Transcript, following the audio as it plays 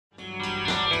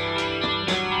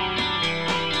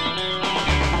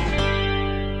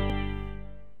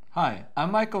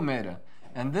I'm Michael Maidaa,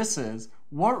 and this is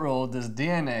What Role Does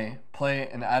DNA Play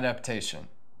in Adaptation?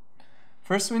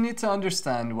 First, we need to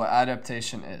understand what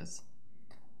adaptation is.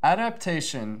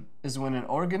 Adaptation is when an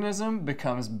organism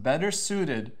becomes better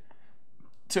suited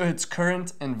to its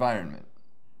current environment.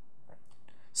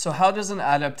 So how does an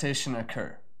adaptation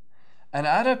occur? An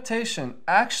adaptation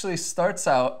actually starts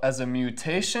out as a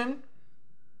mutation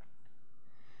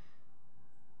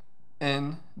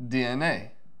in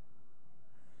DNA.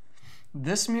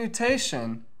 This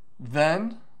mutation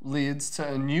then leads to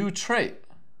a new trait.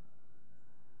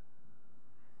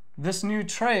 This new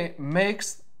trait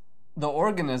makes the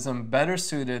organism better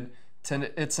suited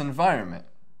to its environment.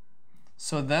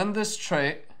 So then this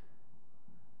trait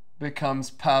becomes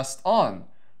passed on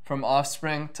from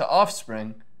offspring to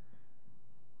offspring.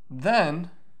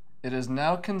 Then it is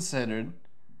now considered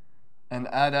an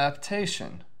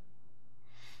adaptation.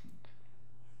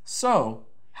 So,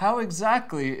 how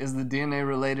exactly is the DNA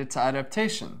related to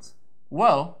adaptations?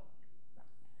 Well,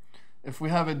 if we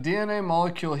have a DNA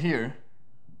molecule here,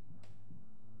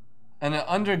 and it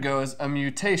undergoes a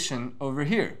mutation over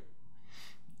here,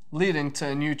 leading to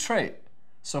a new trait.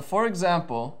 So for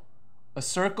example, a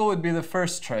circle would be the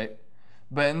first trait,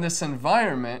 but in this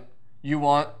environment, you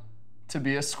want to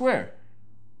be a square.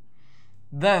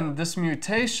 Then this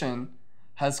mutation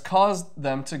has caused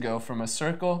them to go from a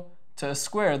circle to a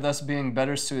square, thus being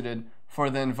better suited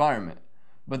for the environment.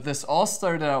 But this all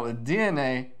started out with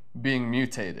DNA being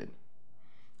mutated.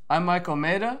 I'm Michael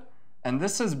Maidaa, and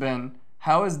this has been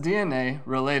How is DNA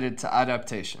Related to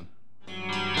Adaptation?